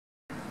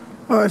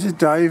Hi, this is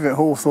Dave at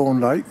Hawthorn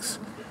Lakes,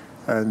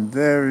 and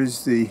there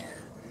is the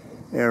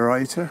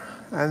aerator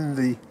and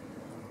the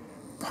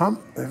pump,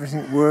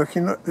 everything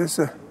working. Look, there's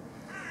a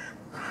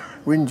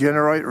wind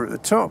generator at the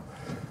top,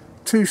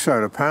 2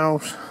 solar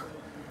panels,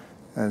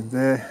 and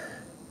there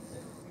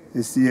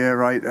is the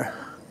aerator.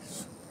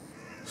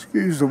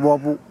 Excuse the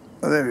wobble.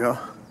 Oh, there we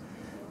are.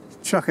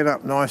 Chuck it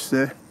up nice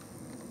there.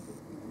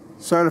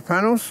 Solar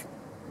panels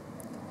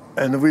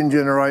and the wind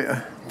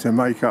generator to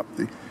make up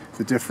the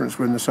difference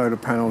when the solar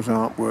panels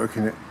aren't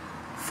working at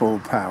full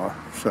power.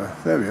 So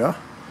there we are.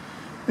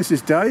 This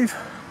is Dave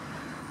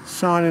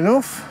signing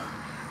off.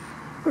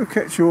 We'll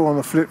catch you all on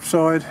the flip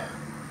side,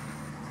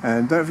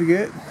 and don't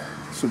forget,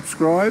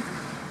 subscribe,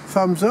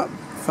 thumbs up,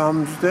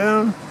 thumbs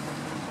down.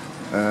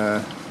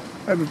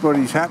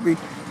 Everybody's happy.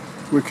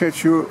 We'll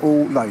catch you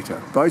all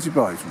later.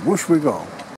 Bye-bye. Whoosh, we're gone.